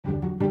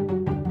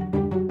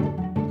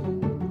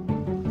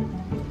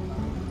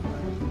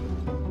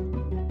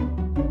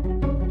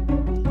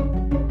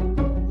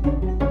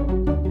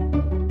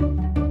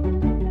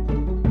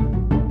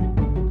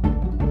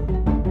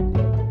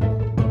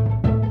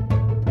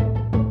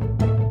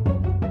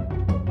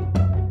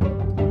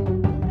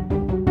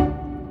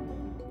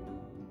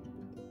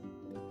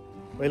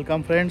Welcome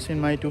friends in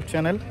my YouTube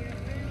channel.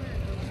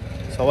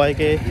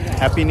 সবাইকে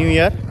happy new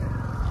year.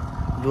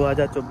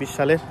 2024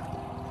 সালের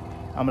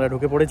আমরা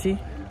ঢুকে পড়েছি।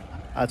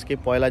 আজকে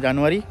 1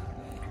 জানুয়ারি।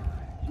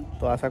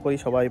 তো আশা করি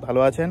সবাই ভালো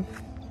আছেন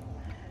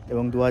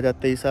এবং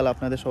 2023 সাল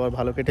আপনাদের সবার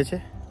ভালো কেটেছে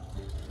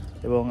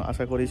এবং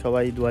আশা করি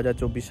সবাই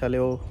 2024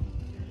 সালেও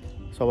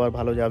সবার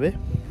ভালো যাবে।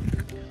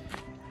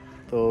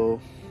 তো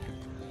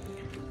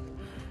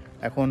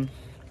এখন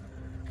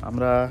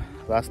আমরা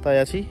রাস্তায়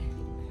আছি,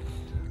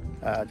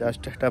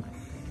 জাস্ট একটা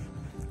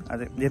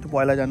যেহেতু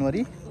 1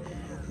 জানুয়ারি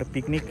একটা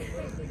পিকনিক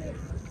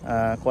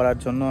করার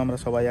জন্য আমরা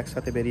সবাই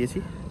একসাথে বেরিয়েছি।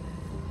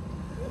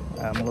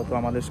 মূলত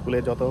আমাদের স্কুলে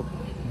যত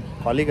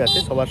কলিগ আছে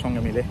সবার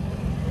সঙ্গে মিলে।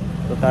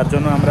 তো তার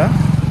জন্য আমরা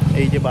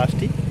এই যে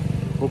বাসটি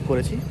বুক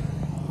করেছি,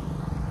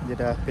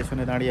 যেটা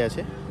পেছনে দাঁড়িয়ে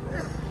আছে।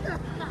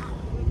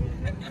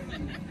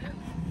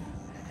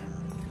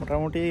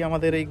 মোটামুটি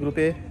আমাদের এই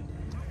গ্রুপে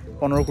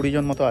 15-20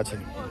 জন মতো আছে।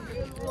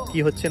 কি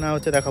হচ্ছে না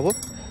হচ্ছে দেখাবো।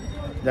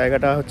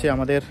 জায়গাটা হচ্ছে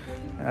আমাদের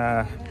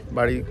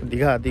বাড়ি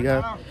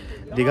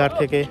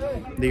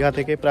দীঘা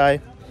থেকে প্রায়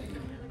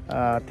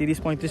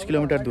 30-35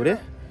 কিলোমিটার দূরে,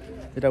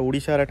 যেটা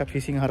উড়িষ্যার একটা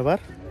ফিশিং হারবার,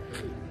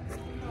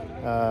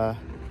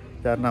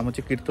 যার নাম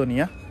হচ্ছে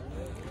কীর্তনিয়া।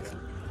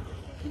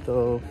 তো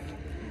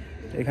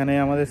এখানে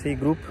আমাদের সেই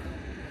গ্রুপ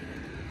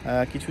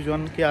কিছু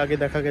জনকে আগে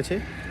দেখা গেছে,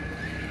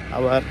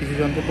 আবার কিছু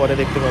জনকে পরে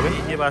দেখতে পাবে।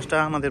 এই বাসটা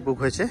আমাদের বুক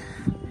হয়েছে,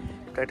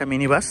 এটা একটা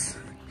মিনি বাস।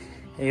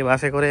 এই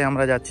বাসে করে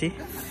আমরা যাচ্ছি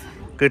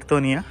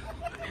কীর্তনিয়া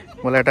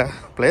বলে একটা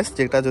প্লেস,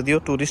 যেটা যদিও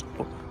ট্যুরিস্ট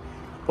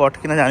স্পট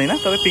কিনা জানি না,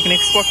 তবে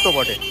পিকনিক স্পট তো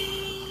বটে।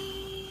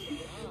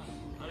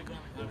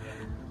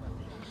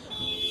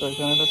 তো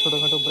এখানে একটা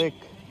ছোটোখাটো ব্রেক।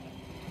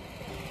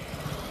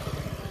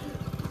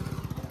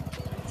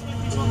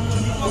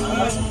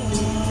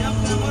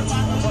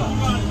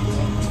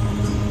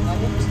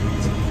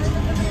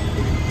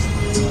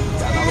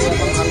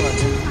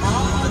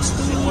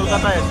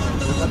 কলকাতায়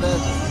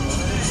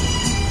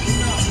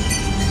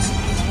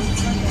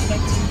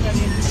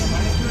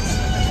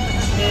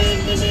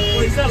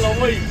পয়সা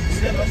লবই।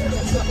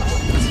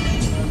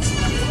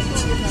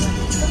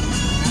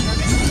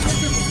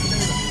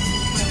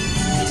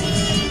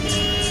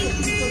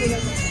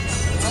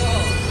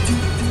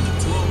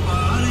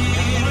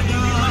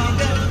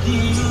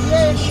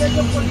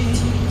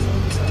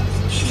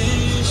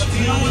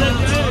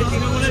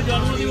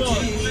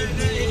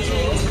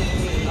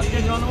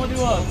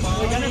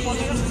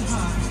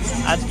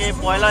 আজকে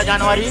 1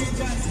 জানুয়ারি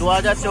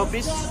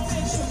 2024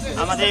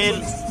 আমাদের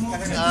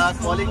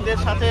কলিগদের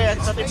সাথে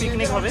একসাথে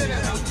পিকনিক হবে,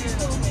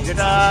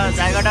 যেটা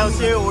জায়গাটা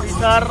হচ্ছে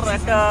ওড়িশার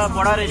একটা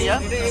বর্ডার এরিয়া।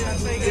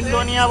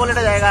 কীর্তনিয়া বলে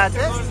একটা জায়গা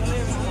আছে,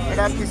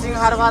 এটা ফিশিং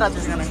হারবার আছে।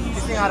 সেখানে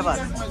ফিশিং হারবার,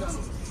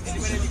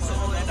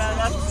 এটা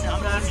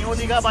আমরা নিউ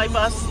দীঘা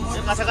বাইপাস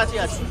এর কাছাকাছি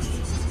আছি।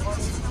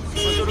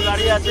 প্রচুর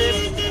গাড়ি আছে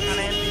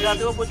এখানে,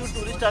 দীঘাতেও প্রচুর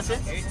টুরিস্ট আছে।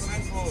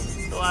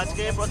 তো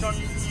আজকে প্রচণ্ড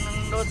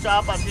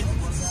চাপ আছে।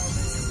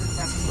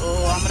 তো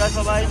আমরা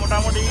সবাই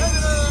মোটামুটি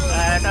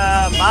একটা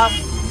বাস,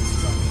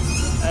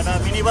 একটা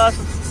মিনি বাস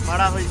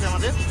ভাড়া হয়েছে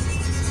আমাদের।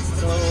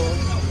 তো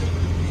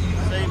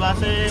সেই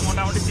বাসে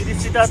মোটামুটি 30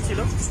 সিটার ছিল।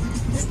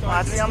 তো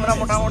আজকে আমরা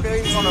মোটামুটি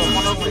ওই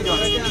 15-20 জন।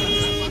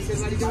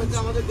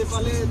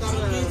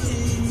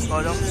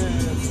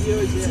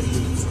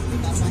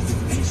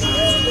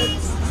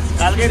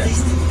 কালকে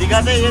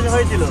দীঘাতে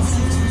হয়েছিল,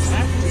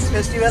 বিচ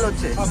ফেস্টিভ্যাল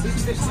হচ্ছে,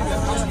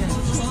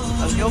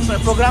 কালকেও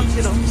প্রোগ্রাম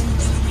ছিল।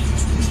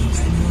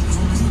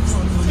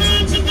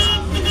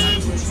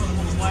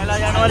 1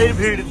 জানুয়ারির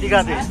ভিড়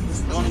দীঘাতে,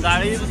 এবং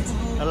গাড়ির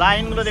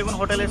লাইনগুলো দেখুন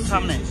হোটেলের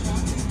সামনে।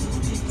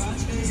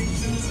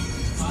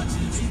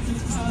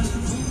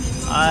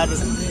 আর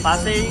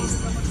পাশেই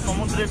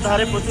সমুদ্রের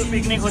ধারে প্রচুর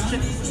পিকনিক হচ্ছে।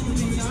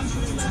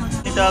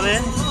 নিতে হবে।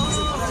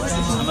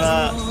 আমরা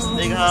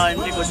দীঘা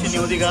এন্ট্রি করছি,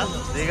 নিউ দীঘা।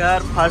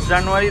 দীঘার 1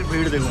 জানুয়ারির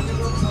ভিড় দেখুন।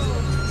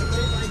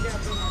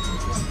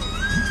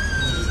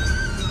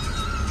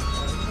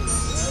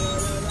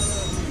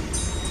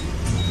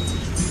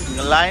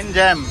 লাইন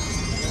জ্যাম,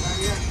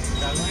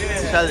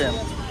 বিশাল জ্যাম।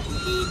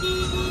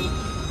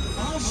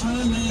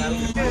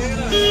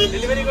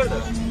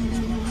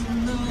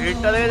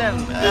 ভিড়টা দেখেছেন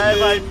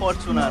ভাই,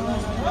 ফরচুনার।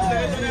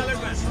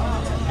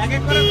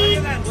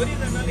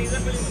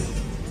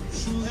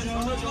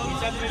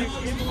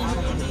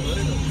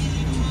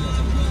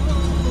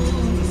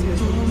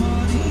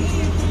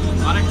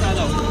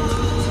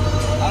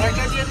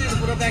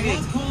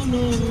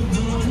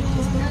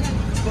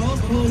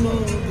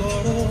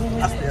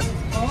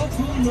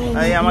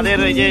 এই আমাদের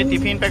এই যে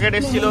টিফিন প্যাকেট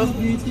এসেছিল,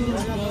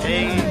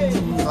 এই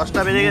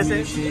 10টা বেজে গেছে,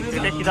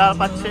 পেটে খিদা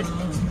পাচ্ছে।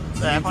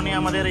 তো এখনই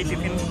আমাদের এই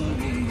টিফিন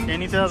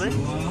খেয়ে নিতে হবে,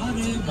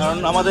 কারণ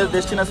আমাদের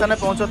ডেস্টিনেশনে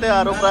পৌঁছতে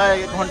আরও প্রায়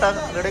 1 ঘন্টা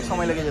দেড়েক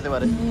সময় লেগে যেতে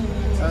পারে,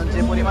 কারণ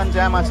যে পরিমাণ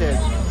জ্যাম আছে।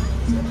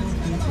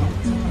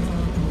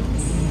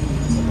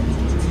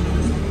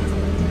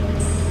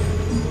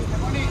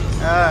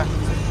 হ্যাঁ,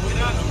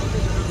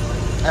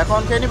 এখন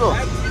খেয়ে নিব।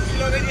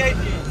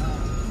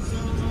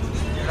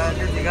 এটা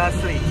হচ্ছে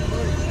দীঘাশ্রী।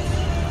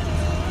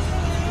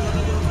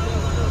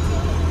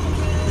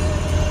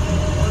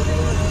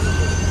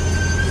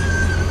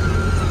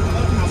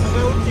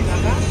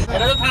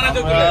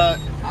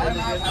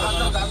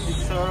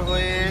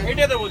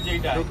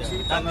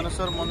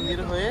 চন্দনেশ্বর মন্দির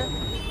হয়ে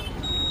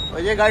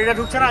ওই যে গাড়িটা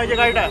ঢুকছে না, ওই যে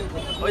গাড়িটা,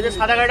 ওই যে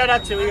সাদা গাড়িটা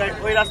যাচ্ছে,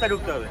 ওই রাস্তায়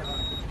ঢুকতে হবে।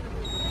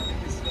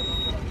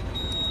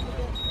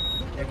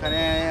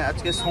 এখানে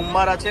আজকে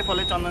সোমবার আছে,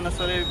 ফলে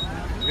চন্দনেশ্বরের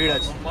ভিড়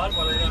আছে।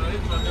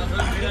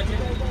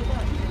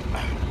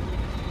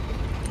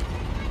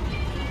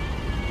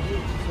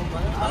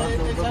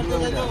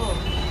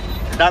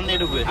 ডান দিয়ে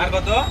ঢুকবে। আর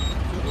কত?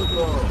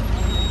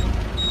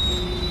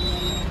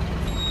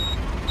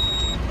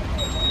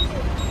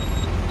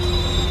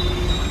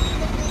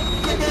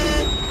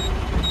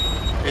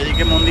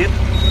 এদিকে মন্দির,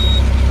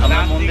 আমরা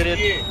মন্দিরে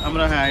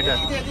আমরা, হ্যাঁ এটা,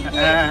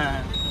 হ্যাঁ হ্যাঁ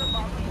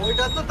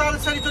ওইটা তো তার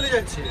সারি চলে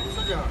যাচ্ছে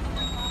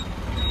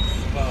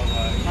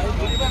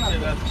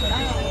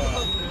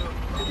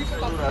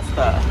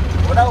রাস্তা,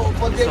 ওটা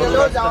উপর দিয়ে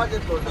গেলেও যাওয়া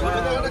যেত।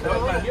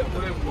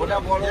 ওটা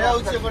বড়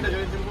হচ্ছে,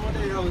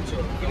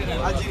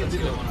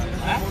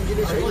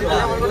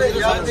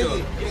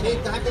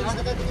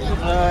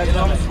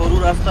 একদম সরু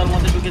রাস্তার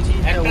মধ্যে ঢুকেছি।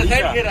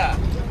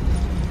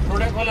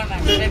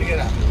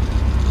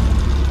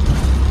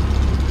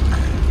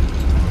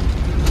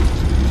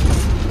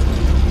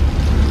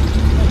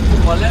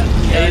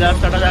 এই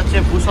রাস্তাটা যাচ্ছে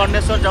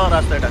ভূষণ্ডেশ্বর যাওয়ার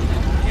রাস্তা। এটা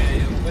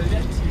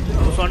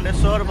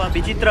ভূষণ্ডেশ্বর বা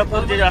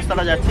বিচিত্রাপুর যে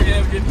রাস্তাটা যাচ্ছে,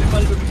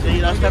 সেই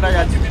রাস্তাটা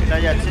যাচ্ছে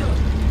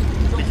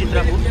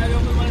বিচিত্রাপুর।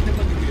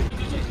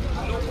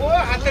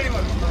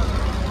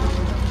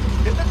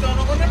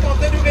 জনগণের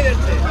মধ্যে ঢুকে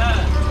যাচ্ছে,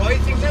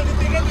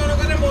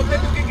 জনগণের মধ্যে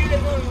ঢুকে গিয়ে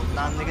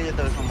ডান দিকে যেতে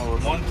হবে সম্ভবত।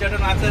 মঞ্চটা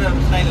নাচে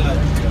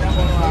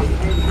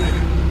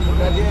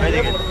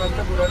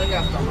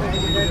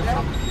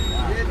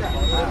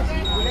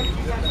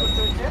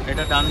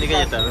এটা ডান দিকে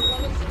যেতে হবে।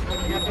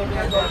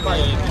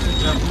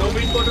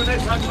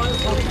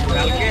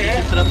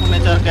 বিচিত্রাপুর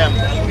nature camp,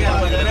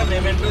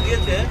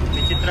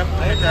 বিচিত্রাপুর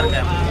nature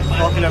camp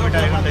 100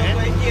 kilometre এখান থেকে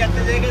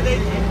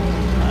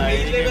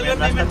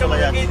রাস্তা চলে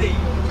যাচ্ছে।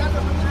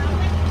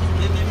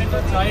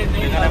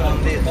 এখানে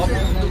মন্দির,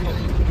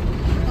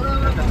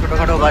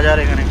 ছোটখাটো বাজার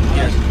এখানে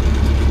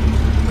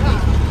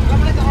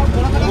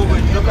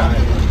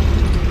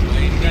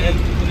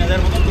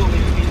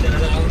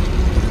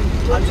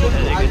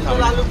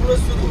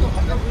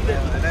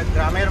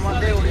গ্রামের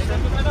মধ্যে উড়িষ্যা,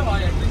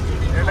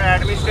 এটা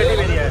অ্যাডমিনিস্ট্রেটিভ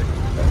এরিয়া।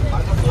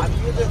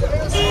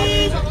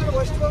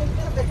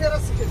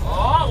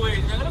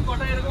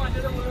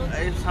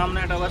 এই সামনে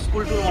একটা আবার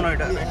স্কুল টুর মনে হয়,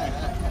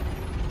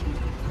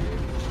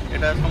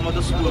 এটা সম্ভবত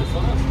স্কুল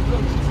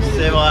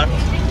সেবার,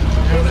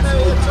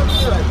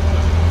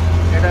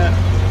 এটা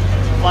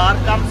পার্ক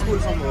কাম স্কুল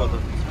সম্ভবত।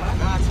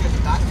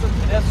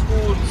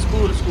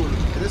 স্কুল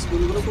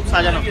স্কুলগুলো খুব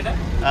সাজানো।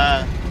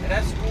 হ্যাঁ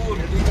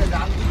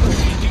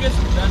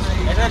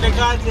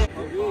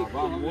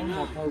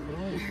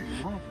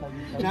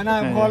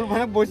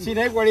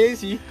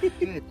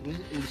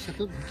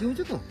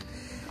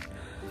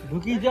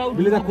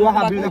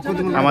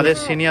আমাদের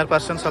সিনিয়র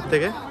পার্সন সব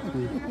থেকে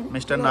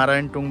মিস্টার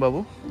নারায়ণ টুং বাবু,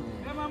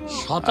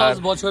 27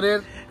 বছরের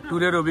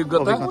ট্যুরের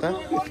অভিজ্ঞতা।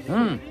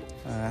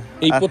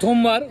 এই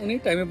প্রথমবার উনি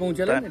টাইমে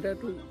পৌঁছালেন। এটা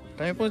একটু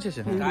টাইমে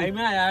পৌঁছেছেন।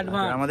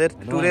 আমাদের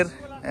ট্যুরের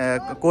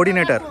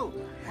কোঅর্ডিনেটর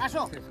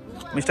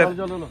মিস্টার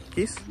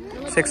কিস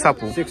শেখ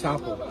সাপু।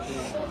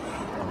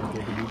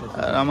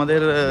 আর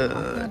আমাদের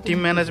টিম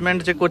ম্যানেজমেন্ট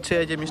যে করছে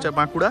এই যে মিস্টার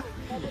বাঁকুড়া,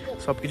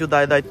 সব কিছু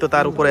দায়িত্ব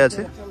তার উপরে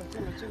আছে।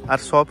 আর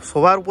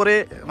সবার উপরে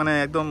মানে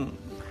একদম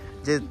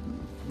যে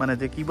মানে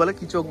যে কি বলে,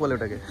 কি চোখ বলে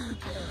ওটাকে,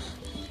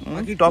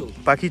 টপ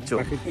পাখির চোখ,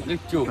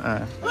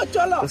 হ্যাঁ,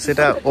 তো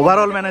সেটা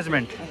ওভারঅল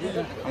ম্যানেজমেন্ট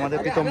আমাদের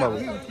প্রীতম বাবু।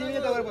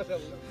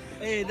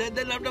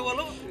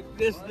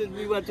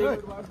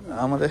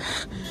 আমাদের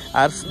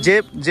আর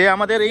যে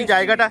আমাদের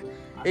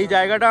এই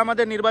জায়গাটা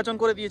আমাদের নির্বাচন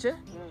করে দিয়েছে,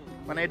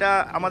 মানে এটা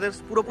আমাদের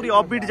পুরোপুরি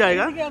অফবিট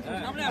জায়গা,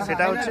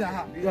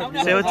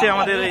 সে হচ্ছে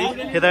আমাদের এই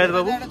হেদায়েত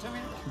বাবু।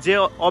 যে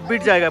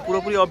অফবিট জায়গা,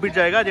 পুরোপুরি অফবিট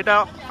জায়গা, যেটা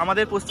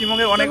আমাদের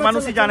পশ্চিমবঙ্গের অনেক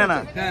মানুষই জানে না,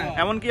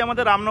 এমনকি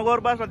আমাদের রামনগর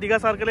বা দীঘা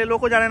সার্কেলের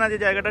লোকও জানে না যে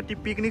জায়গাটা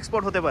পিকনিক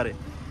স্পট হতে পারে।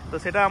 তো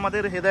সেটা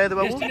আমাদের হেদায়েত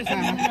বাবু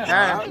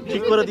হ্যাঁ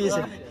ঠিক করে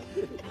দিয়েছে।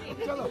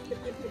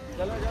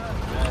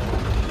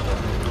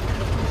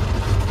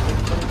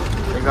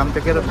 এখান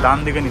থেকে ডান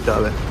দিকে নিতে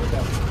হবে,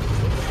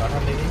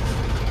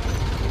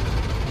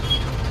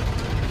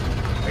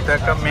 এটা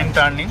একটা মেন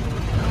টার্নিং।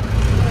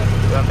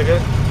 এখান থেকে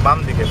বাম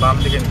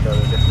দিকে নিতে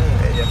হবে।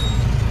 এই যে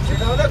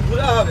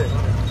ঘোরা হবে,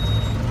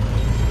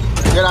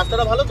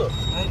 রাস্তাটা ভালো তো,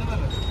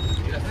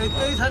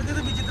 এই সাইড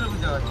থেকে বিচিত্রপুর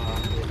যাওয়া যায়,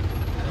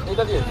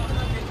 এটা দিয়ে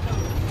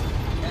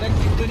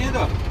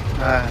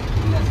হ্যাঁ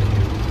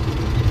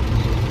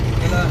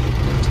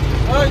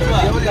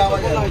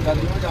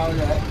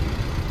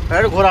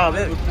ঘোরা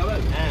হবে।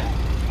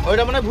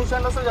 ওইটা মানে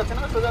ভূষণ্ডেশ্বর যাচ্ছে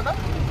না সোজাটা,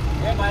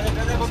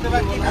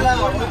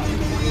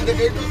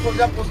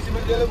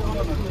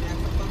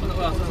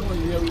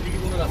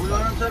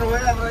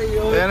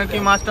 এখানে কি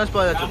মাছ টাছ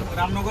পাওয়া যাচ্ছে?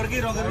 রামনগর কি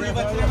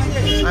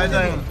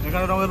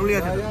এখানে রঙের রুড়ি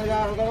আছে।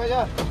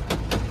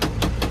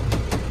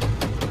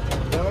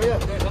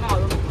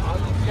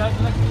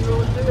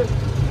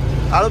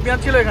 আলু পেঁয়াজ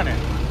ছিল এখানে।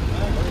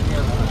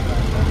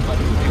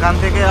 এখান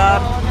থেকে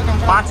আর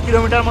 5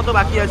 কিলোমিটার মতো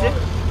বাকি আছে।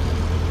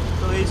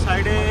 তো এই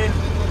সাইডে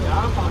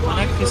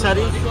অনেক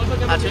ফিশারি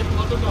আছে,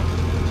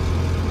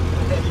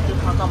 এদিকে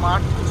ফাঁকা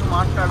মাঠ, কিছু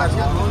মাঠ টাট আছে।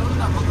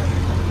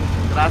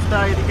 রাস্তা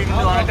এদিকে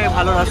কিন্তু অনেকটাই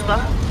ভালো রাস্তা।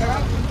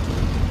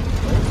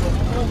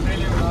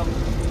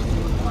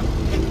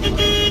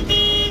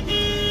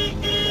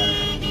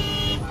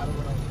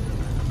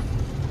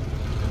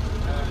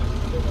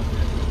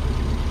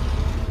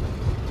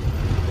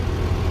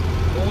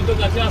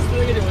 কাছে আসতে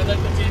দেখে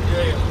ওয়েদারটা চেঞ্জ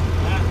হয়ে গেল।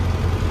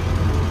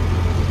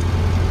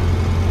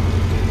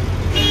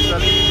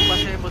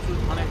 পাশে প্রচুর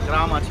অনেক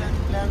গ্রাম আছে।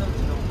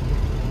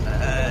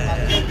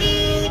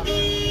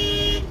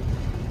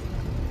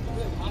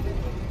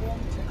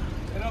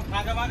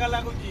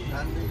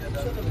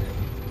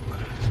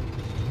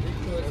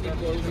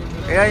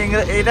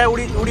 এটা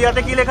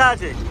উড়িয়াতে কি লেখা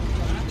আছে?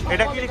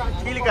 এটা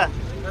কি লেখা?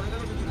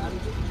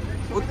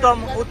 উত্তম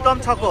উত্তম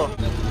ছক।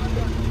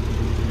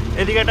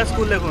 এদিকে একটা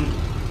স্কুল দেখুন,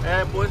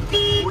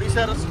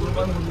 উড়িষ্যার স্কুল।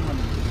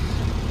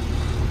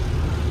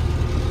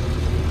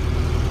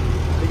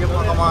 এদিকে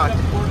ফাঁকা মাঠ,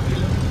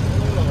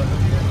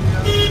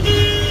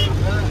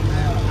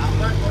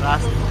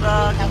 রাস্তা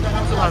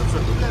কিন্তু ভাবছে।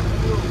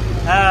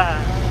 হ্যাঁ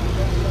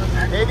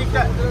এই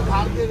দিকটা,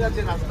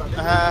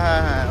 হ্যাঁ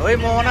হ্যাঁ হ্যাঁ ওই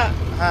মোহনা,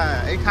 হ্যাঁ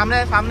এই সামনে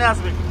সামনে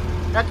আসবে,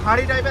 এক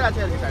খাঁড়ি টাইপের আছে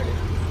আর কি সাইডে।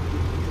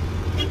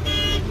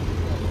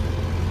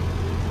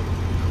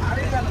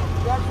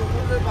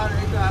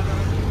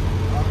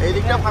 এই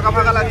দিকটা ফাঁকা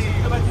ফাঁকা লাগছে।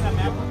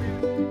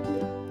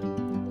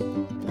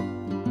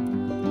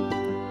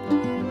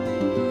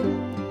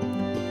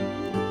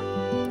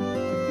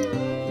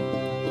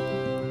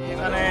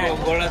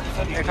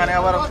 এখানে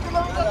আবার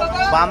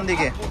বাম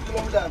দিকে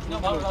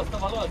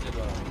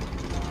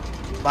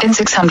In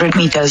 600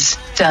 meters,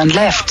 turn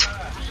left.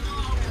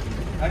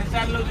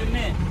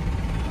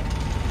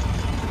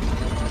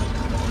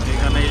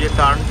 এখানে এই যে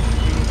টার্ন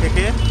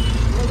থেকে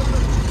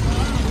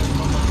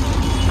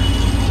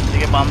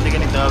এদিকে বাম দিকে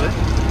নিতে হবে।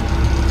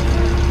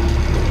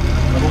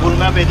 গুগল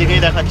ম্যাপ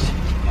এদিকেই দেখাচ্ছে।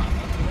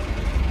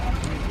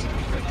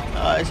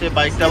 সে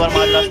বাইকটা আবার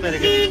মাঝ রাস্তায়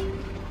রেখে দিয়েছে।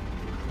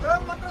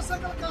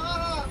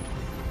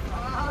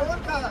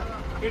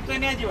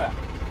 Kirtania jiwa.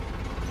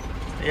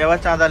 এবার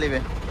চাঁদা নিবে।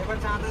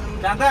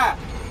 Chanda.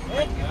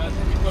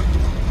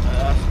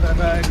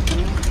 রাস্তাটা একটু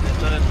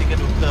ভেতরের দিকে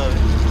ঢুকতে হবে,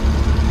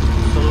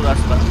 সরু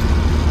রাস্তা।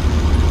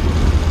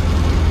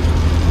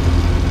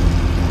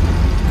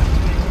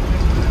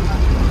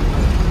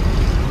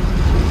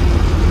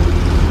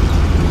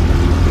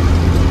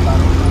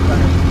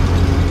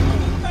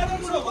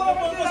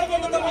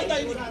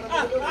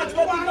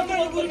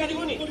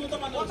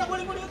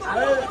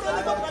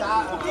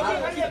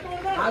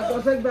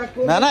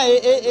 না না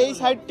এই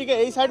সাইড টিকে,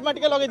 এই সাইড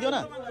মাটিকে লগে দিও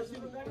না।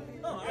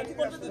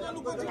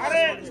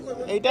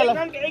 এইটা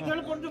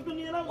এইখানে পর্যন্ত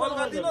নিয়ে নাও।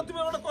 অলগা দিন তুমি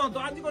ওটা কোন তো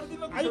আজি করে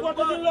দিল, আজি কত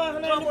দিল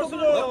এখানে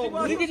পড়ছিল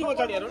ভুলি কিছু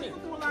বচাড়ি আর নি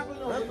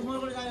তোমার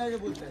করে যায় আগে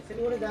বলতে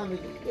সেটা করে দাম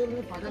হইছে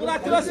পুরো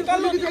আদিবাসী কাল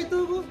লোক যাইতো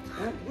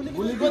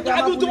ভুলি কো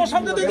আদু তোমার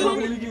সামনে দেই দিল,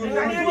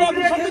 পুরো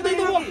আদু সামনে দেই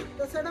দিল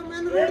তো সেটা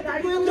মেন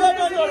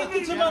রোড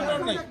কিছু মেন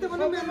রোড নাই,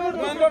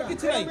 মেন রোড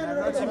কিছু নাই,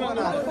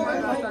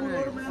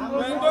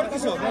 মেন রোড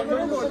কিছু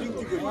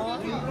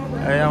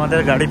এই আমাদের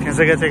গাড়ি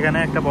ফেঁসে গেছে এখানে,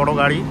 একটা বড়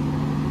গাড়ি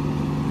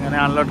এখানে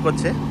আনলোড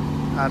করছে,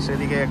 আর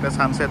সেদিকে একটা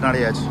সানসেট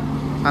দাঁড়িয়ে আছে,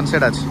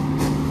 সানসেট আছে।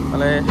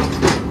 তাহলে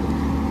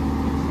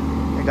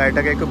এই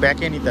গাড়িটাকে একটু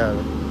ব্যাকে নিতে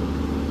হবে,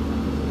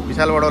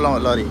 বিশাল বড়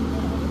লরি।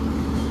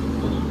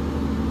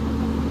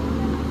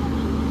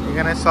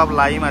 এখানে সব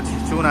লাইম আছে,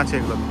 চুন আছে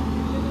এগুলো।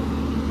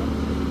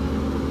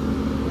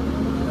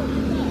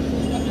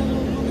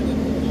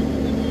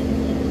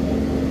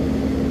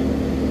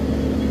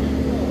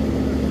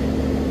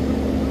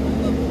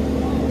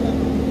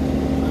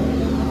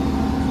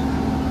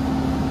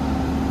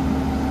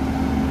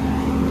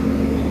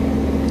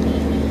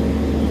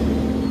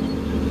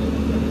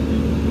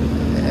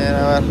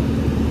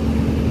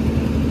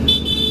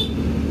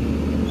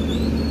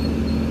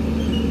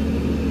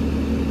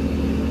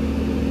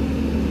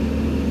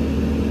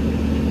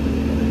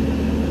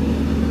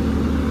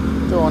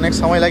 অনেক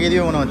সময় লাগিয়ে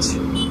দিবে মনে হচ্ছে।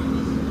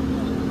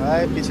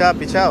 ভাই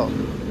পিছাও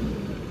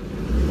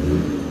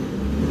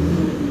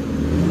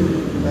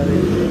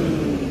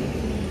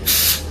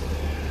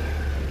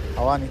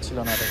হাওয়া নিচ্ছিল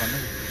না তখন।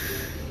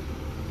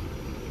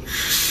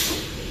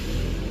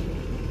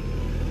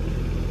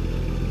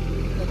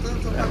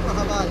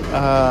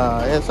 হ্যাঁ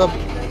এসব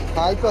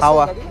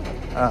হাওয়া।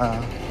 হ্যাঁ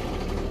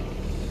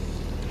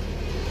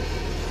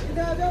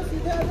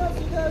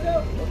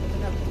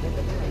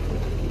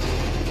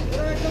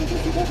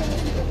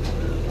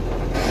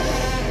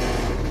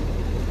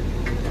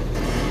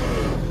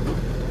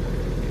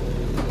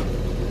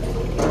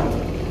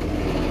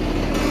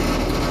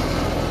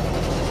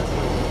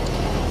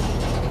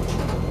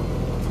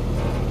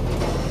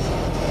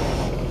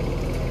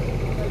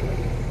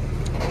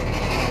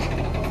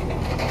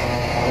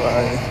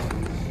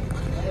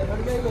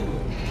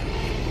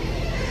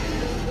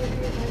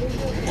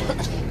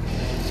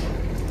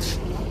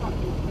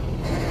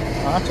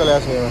চলে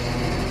আসবে এবার।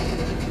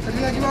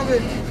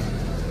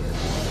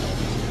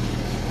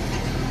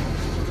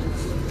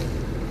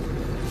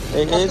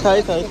 এই থাও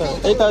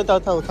এই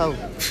থাও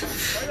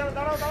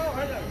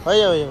হয়ে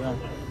যাবে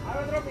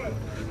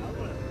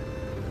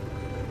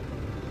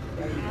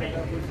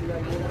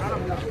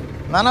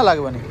না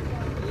লাগবে না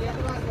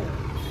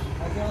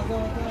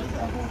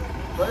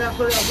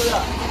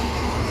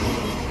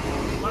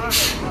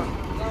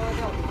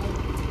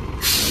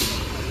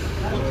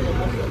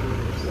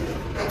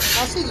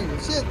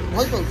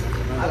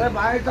আরে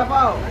বাইরে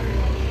চাপাও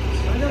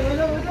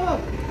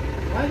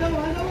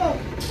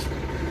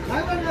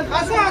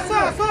আসো আসো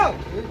আসো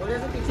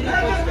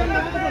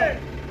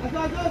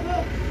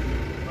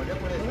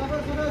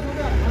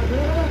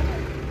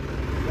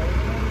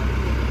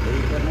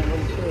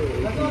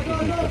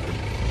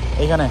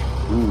এইখানে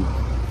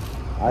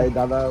আই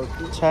দাদা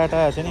ছায়াটা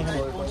আছে না এখানে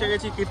পৌঁছে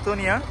গেছি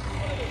কীর্তনিয়া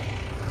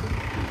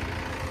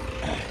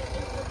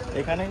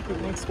এখানে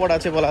পিকনিক স্পট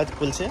আছে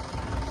বলছে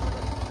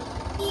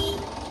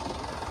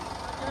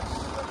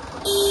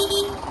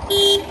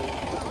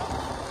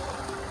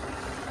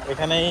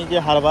এখানে এই যে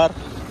হারবার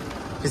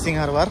ফিশিং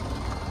হারবার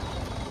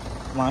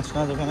মাছ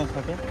না যেখানে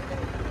থাকে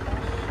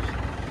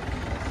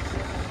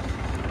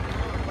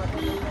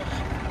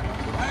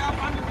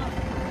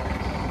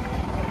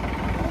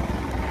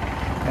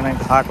এখানে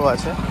ঘাটও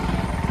আছে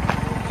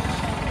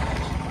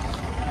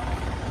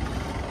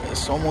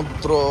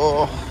সমুদ্র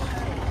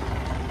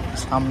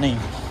সামনেই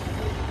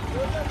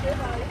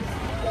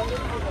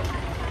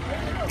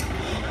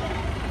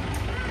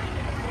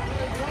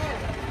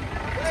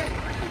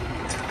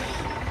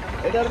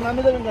এটার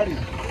নামে দেবেন গাড়ি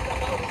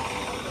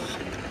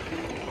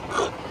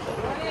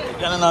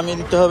এখানে নামিয়ে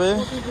দিতে হবে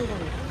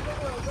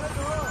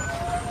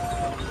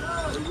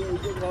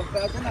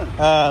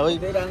হ্যাঁ ওই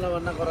রান্না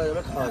বান্না করা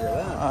যাবে খাওয়া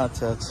যাবে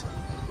আচ্ছা আচ্ছা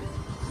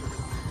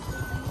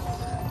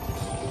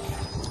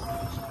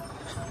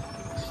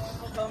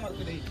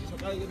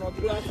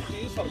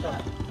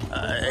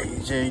এই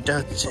যে এইটা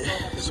হচ্ছে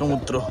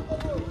সমুদ্র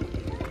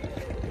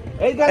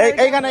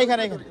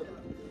এইখানে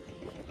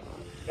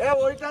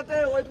ওইটাতে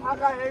ওই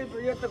ফাঁকা এই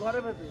ইয়েতে ঘরে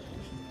ভেতরে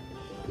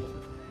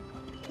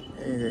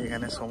এই যে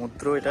এখানে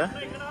সমুদ্র এটা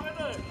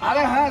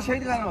আরে হ্যাঁ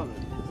সেইখানে হবে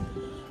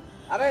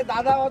আরে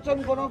দাদা অচন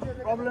কোনো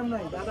প্রবলেম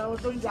নাই দাদা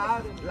অচন যা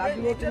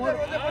লাগিয়ে তোমার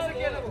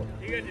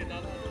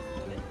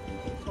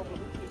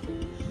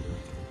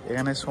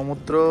এখানে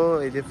সমুদ্র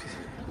এই যে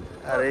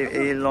আর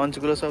এই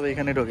লঞ্চগুলো সব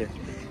এখানে ঢোকে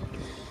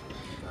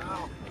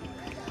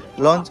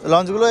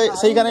লঞ্চগুলো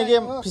সেইখানে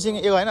গিয়ে ফিশিং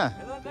এ হয় না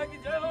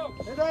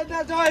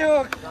জয়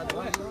হোক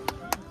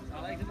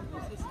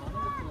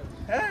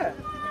হ্যাঁ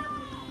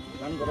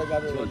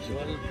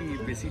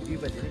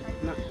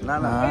না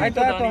না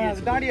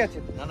দাঁড়িয়ে আছে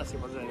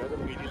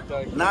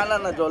না না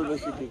না জল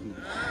বেশি ঠিকই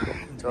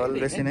জল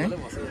বেশি নেই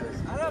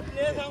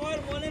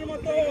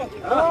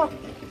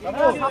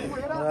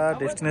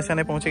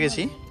ডেস্টিনেশনে পৌঁছে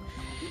গেছি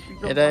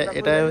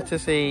এটা হচ্ছে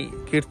সেই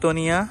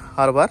কীর্তনিয়া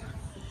হারবার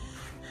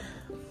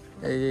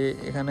এই যে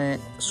এখানে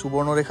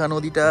সুবর্ণরেখা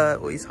নদীটা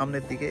ওই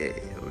সামনের দিকে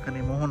ওইখানে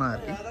মোহনা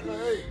আর কি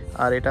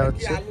আর এটা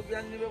হচ্ছে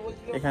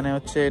এখানে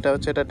হচ্ছে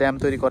এটা ড্যাম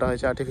তৈরি করা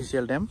হয়েছে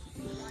আর্টিফিশিয়াল ড্যাম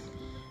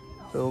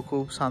তো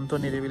খুব শান্ত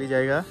নিরিবিলি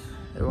জায়গা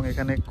এবং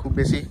এখানে খুব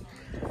বেশি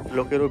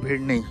লোকেরও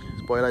ভিড় নেই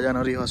পয়লা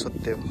জানুয়ারি হওয়া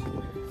সত্ত্বেও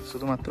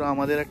শুধুমাত্র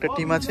আমাদের একটা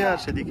টিম আছে আর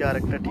সেদিকে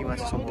আরেকটা টিম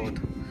আছে সম্ভবত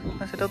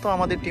সেটা তো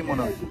আমাদের টিম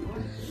মনে হয়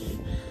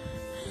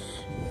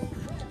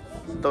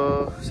তো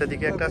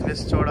সেদিকে একটা বেশ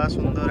চড়া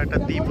সুন্দর একটা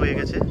দ্বীপ হয়ে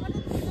গেছে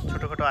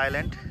ছোটোখাটো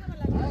আইল্যান্ড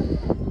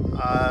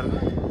আর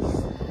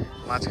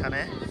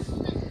মাঝখানে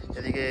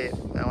এদিকে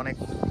অনেক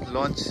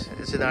লঞ্চ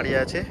এসে দাঁড়িয়ে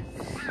আছে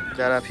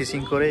যারা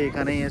ফিশিং করে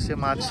এখানেই এসে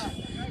মাছ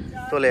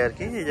তোলে আর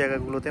কি এই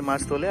জায়গাগুলোতে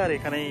মাছ তোলে আর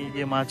এখানেই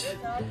যে মাছ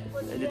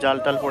এই যে জাল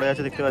টাল পড়ে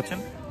আছে দেখতে পাচ্ছেন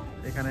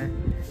এখানে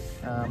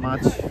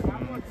মাছ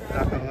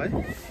রাখা হয়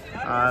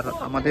আর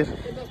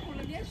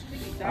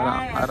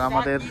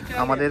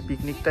আমাদের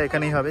পিকনিকটা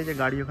এখানেই হবে যে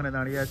গাড়ি ওখানে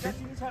দাঁড়িয়ে আছে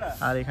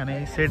আর এখানে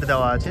সেট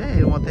দেওয়া আছে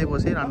এর মধ্যে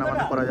বসেই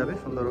রান্নাবান্না করা যাবে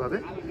সুন্দরভাবে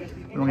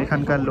এবং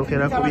এখানকার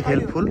লোকেরা খুবই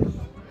হেল্পফুল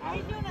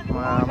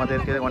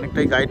আমাদেরকে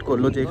অনেকটাই গাইড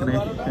করলো যে এখানে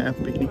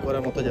পিকনিক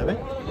করার মতো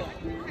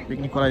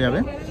পিকনিক করা যাবে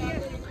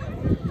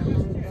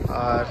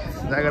আর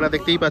জায়গাটা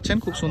দেখতেই পাচ্ছেন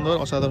খুব সুন্দর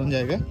অসাধারণ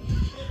জায়গা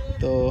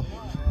তো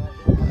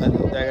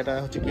জায়গাটা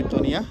হচ্ছে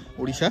কীর্তনিয়া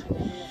উড়িষ্যা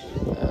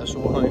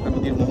সুবর্ণরেখা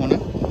নদীর মোহনা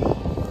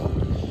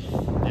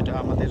যেটা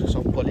আমাদের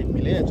সব কলিগ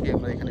মিলে আজকে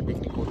আমরা এখানে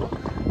পিকনিক করবো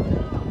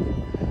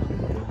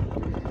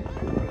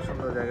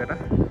সুন্দর জায়গাটা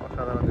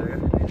অসাধারণ জায়গা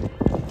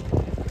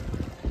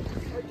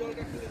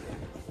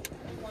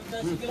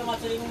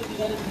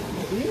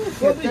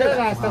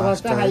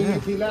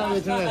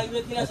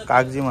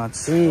কাগজি মাছ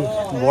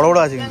বড় বড়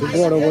আছে কিন্তু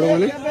বড় বড়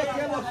মানে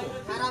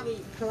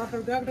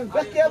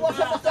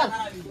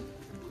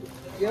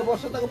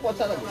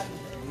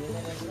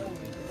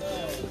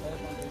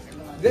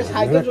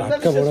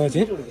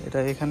এটা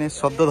এখানে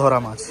সদ্য ধরা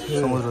মাছ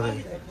সমুদ্র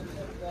থেকে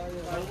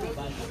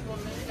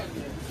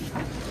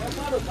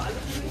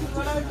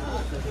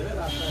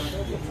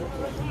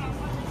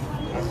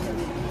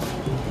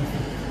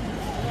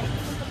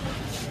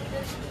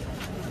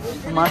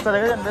মাছটা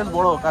দেখেছেন বেশ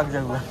বড়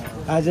কাগজাগুলো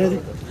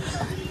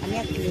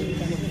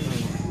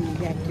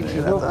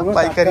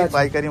পাইকারি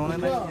পাইকারি মনে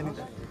নাই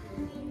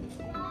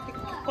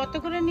কত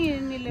করে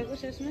নিলে গো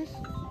শেষমেশ?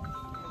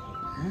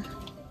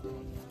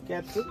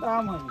 কত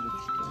দাম হয়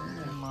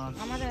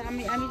আমাদের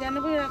আমি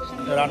জানবো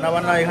রান্না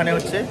বান্না এখানে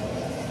হচ্ছে।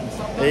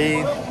 এই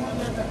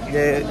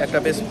যে একটা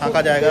বেশ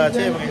ফাঁকা জায়গা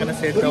আছে এবং এখানে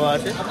সেট দেওয়া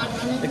আছে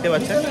দেখতে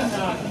পাচ্ছেন।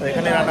 তো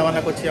এখানে রান্না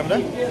বান্না করছি আমরা।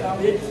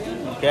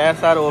 গ্যাস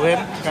আর ওভেন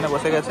এখানে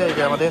বসে গেছে। এই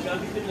যে আমাদের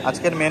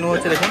আজকের মেনু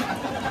হচ্ছে দেখুন,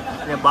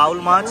 যে বাউল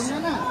মাছ,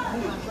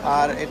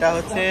 আর এটা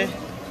হচ্ছে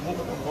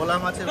ভোলা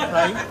মাছের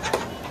ফ্রাই,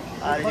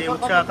 আর এই যে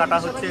উচ্ছা কাটা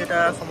হচ্ছে, এটা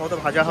সম্ভবত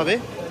ভাজা হবে।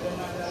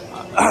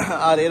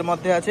 আর এর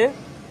মধ্যে আছে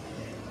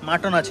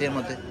মাটন আছে এর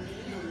মধ্যে।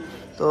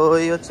 তো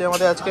এই হচ্ছে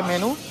আমাদের আজকে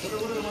মেনু।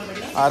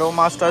 আরও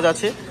মাছ টাছ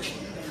আছে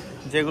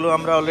যেগুলো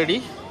আমরা অলরেডি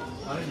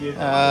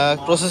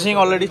প্রসেসিং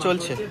অলরেডি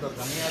চলছে।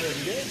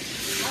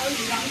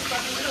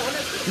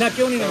 না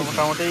কেউ নেই,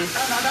 মোটামুটি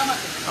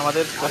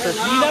আমাদের প্রসেস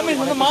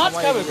মাছ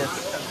খাবে।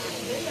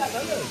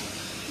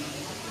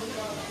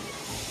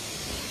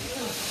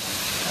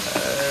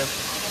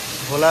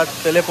 ভোলা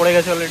তেলে পড়ে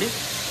গেছে অলরেডি।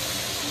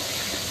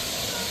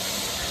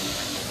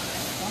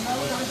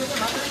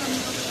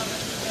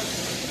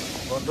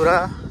 বন্ধুরা,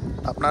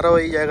 আপনারাও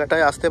এই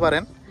জায়গাটায় আসতে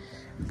পারেন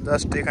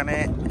জাস্ট এখানে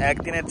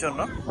একদিনের জন্য।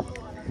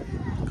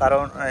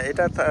 কারণ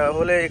এটা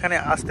হলে এখানে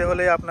আসতে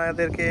হলে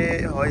আপনাদেরকে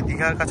হয়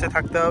দীঘার কাছে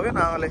থাকতে হবে,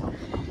 না হলে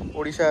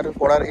ওড়িশার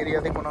বর্ডার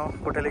এরিয়াতে কোনো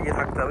হোটেলে গিয়ে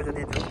থাকতে হবে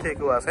যদি দূর থেকে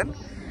কেউ আসেন।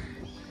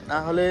 না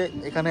হলে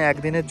এখানে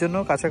একদিনের জন্য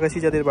কাছাকাছি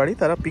যাদের বাড়ি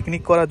তারা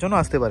পিকনিক করার জন্য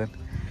আসতে পারেন।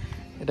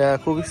 এটা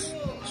খুবই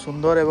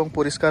সুন্দর এবং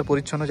পরিষ্কার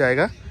পরিচ্ছন্ন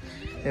জায়গা,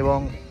 এবং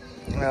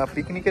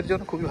পিকনিকের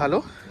জন্য খুবই ভালো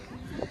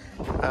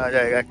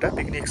জায়গা, একটা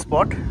পিকনিক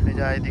স্পট। এই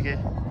যা এদিকে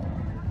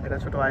এটা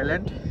ছোটো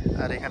আইল্যান্ড,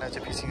 আর এখানে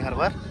হচ্ছে ফিশিং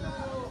হারবার।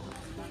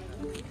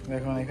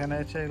 দেখুন এখানে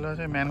হচ্ছে এগুলো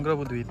হচ্ছে ম্যানগ্রোভ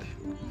উদ্ভিদ।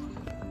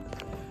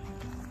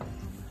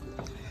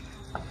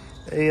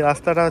 এই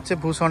রাস্তাটা হচ্ছে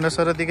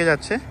ভূষণ্ডেশ্বরের দিকে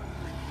যাচ্ছে,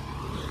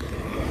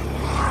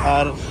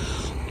 আর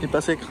এই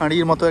পাশে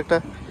খাঁড়ির মতো একটা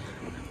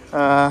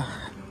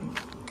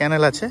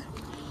ক্যানেল আছে।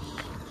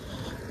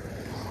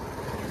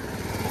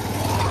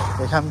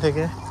 এখান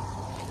থেকে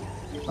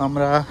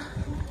আমরা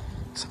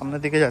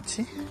সামনের দিকে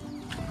যাচ্ছি।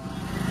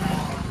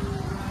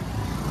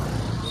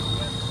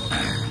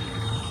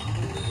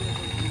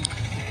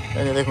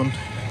 এই যে দেখুন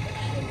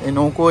এই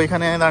নৌকো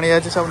এখানে দাঁড়িয়ে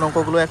আছে, সব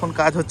নৌকোগুলো এখন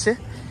কাজ হচ্ছে।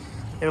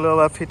 এগুলো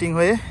আবার ফিটিং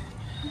হয়ে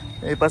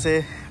এই পাশে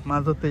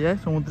মাছ ধরতে যায়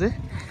সমুদ্রে।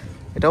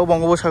 এটাও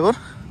বঙ্গোপসাগর,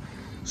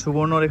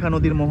 সুবর্ণরেখা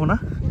নদীর মোহনা।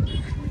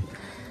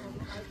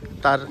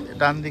 তার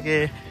ডান দিকে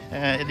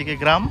এদিকে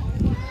গ্রাম,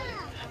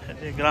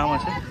 গ্রাম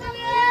আছে।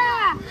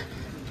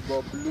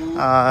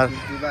 আর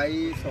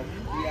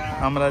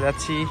আমরা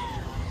যাচ্ছি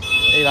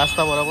এই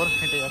রাস্তা বরাবর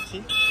হেঁটে যাচ্ছি।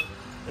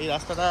 এই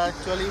রাস্তাটা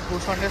অ্যাকচুয়ালি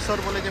ভূষণ্ডেশ্বর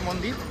বলে যে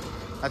মন্দির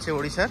আছে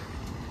ওড়িশার,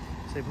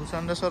 সেই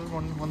ভূষণ্ডেশ্বর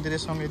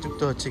মন্দিরের সঙ্গে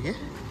যুক্ত হচ্ছে কি।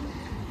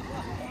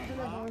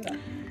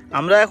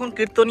 আমরা এখন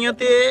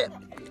কীর্তনিয়াতে,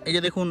 এই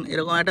যে দেখুন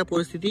এরকম একটা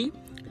পরিস্থিতি,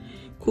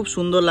 খুব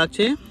সুন্দর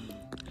লাগছে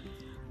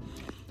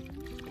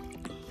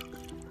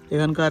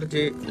এখানকার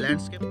যে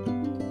ল্যান্ডস্কেপ।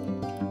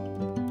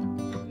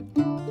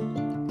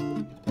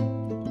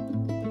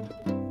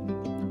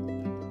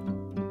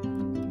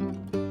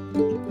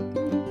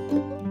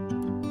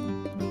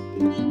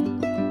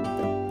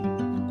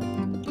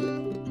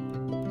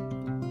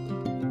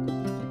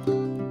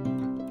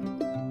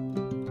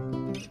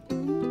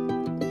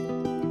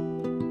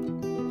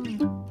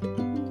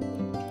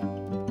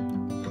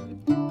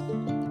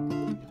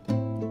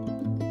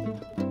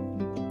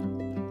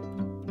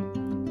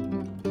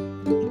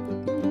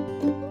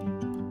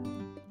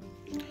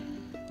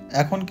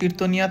 এখন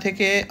কীর্তনিয়া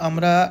থেকে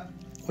আমরা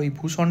ওই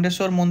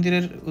ভূষণ্ডেশ্বর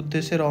মন্দিরের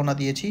উদ্দেশ্যে রওনা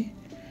দিয়েছি।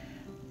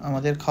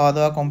 আমাদের খাওয়া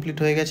দাওয়া কমপ্লিট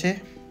হয়ে গেছে।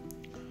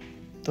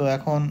 তো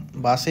এখন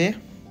বাসে,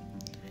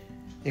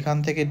 এখান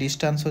থেকে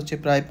ডিস্টেন্স হচ্ছে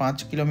প্রায় 5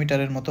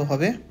 কিলোমিটারের মতো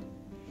হবে।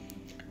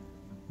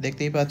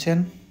 দেখতেই পাচ্ছেন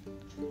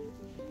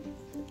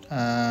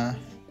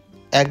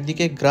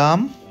একদিকে গ্রাম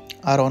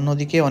আর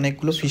অন্যদিকে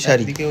অনেকগুলো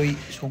ফিশারি, একদিকে ওই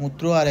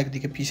সমুদ্র আর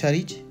একদিকে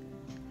ফিশারিজ,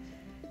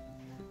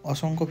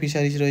 অসংখ্য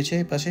ফিশারিজ রয়েছে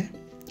এই পাশে।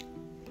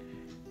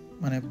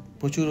 মানে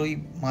প্রচুর ওই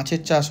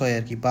মাছের চাষ হয়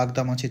আর কি,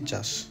 বাগদা মাছের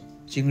চাষ,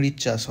 চিংড়ির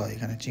চাষ হয়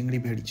এখানে, চিংড়ি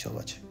ভেড়ি সব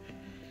আছে।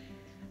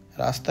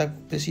 রাস্তা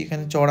বেশি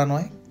এখানে চড়া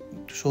নয়,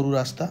 একটু সরু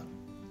রাস্তা।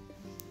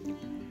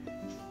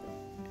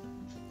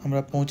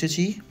 আমরা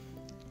পৌঁছেছি,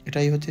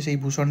 এটাই হচ্ছে সেই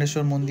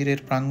ভূষণ্ডেশ্বর মন্দিরের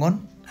প্রাঙ্গণ।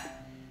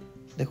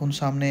 দেখুন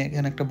সামনে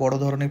এখানে একটা বড়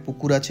ধরনের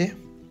পুকুর আছে।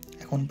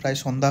 এখন প্রায়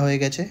সন্ধ্যা হয়ে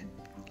গেছে,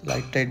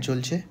 লাইট টাইট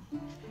জ্বলছে।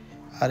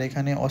 আর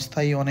এখানে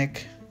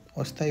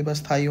অস্থায়ী বা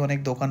স্থায়ী অনেক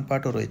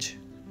দোকানপাটও রয়েছে,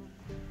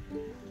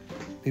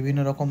 বিভিন্ন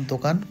রকম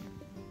দোকান,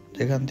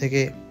 যেখান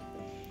থেকে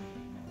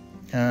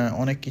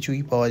অনেক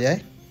কিছুই পাওয়া যায়।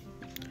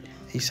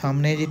 এই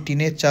সামনে যে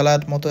টিনের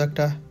চালার মতো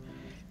একটা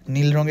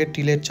নীল রঙের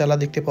টিনের চালা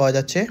দেখতে পাওয়া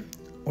যাচ্ছে,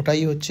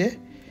 ওটাই হচ্ছে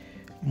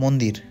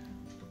মন্দির,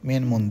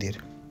 মেন মন্দির।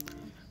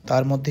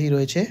 তার মধ্যেই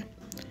রয়েছে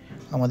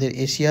আমাদের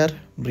এশিয়ার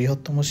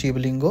বৃহত্তম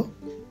শিবলিঙ্গ।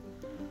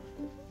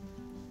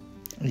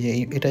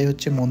 এটাই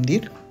হচ্ছে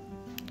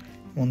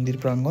মন্দির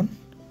প্রাঙ্গণ।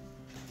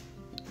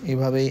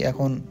 এভাবেই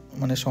এখন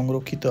মানে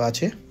সংরক্ষিত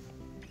আছে।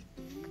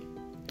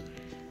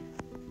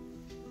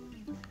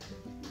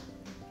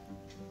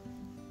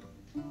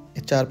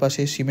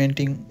 চারপাশে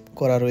সিমেন্টিং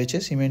করা রয়েছে,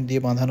 সিমেন্ট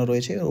দিয়ে বাঁধানো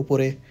রয়েছে।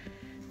 উপরে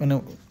মানে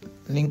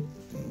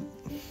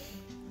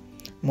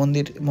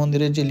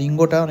মন্দিরের যে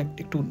লিঙ্গটা অনেক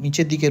একটু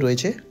নিচের দিকে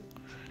রয়েছে।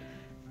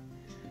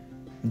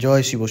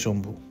 জয় শিব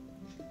শম্ভু।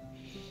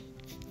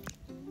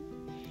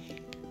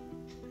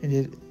 এই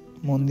যে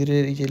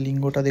মন্দিরের এই যে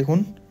লিঙ্গটা দেখুন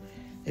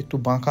একটু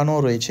বাঁকানো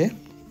রয়েছে।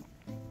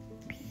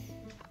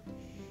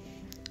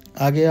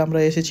 আগে আমরা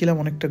এসেছিলাম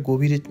অনেকটা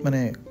গভীরে,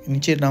 মানে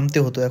নিচে নামতে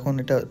হতো, এখন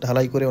এটা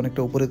ঢালাই করে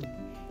অনেকটা উপরে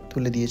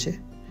তুলে দিয়েছে।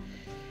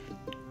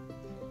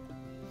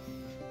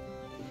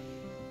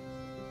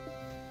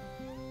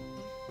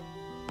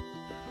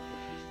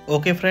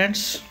 ওকে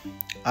ফ্রেন্ডস,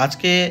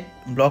 আজকে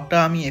ব্লগটা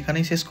আমি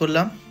এখানেই শেষ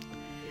করলাম।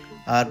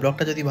 আর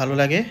ব্লগটা যদি ভালো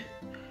লাগে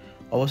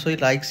অবশ্যই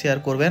লাইক শেয়ার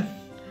করবেন।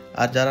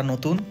 আর যারা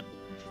নতুন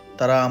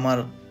তারা আমার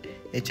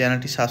এই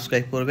চ্যানেলটি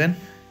সাবস্ক্রাইব করবেন।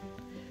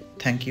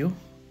 Thank you.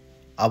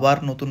 আবার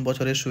নতুন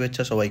বছরের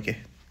শুভেচ্ছা সবাইকে।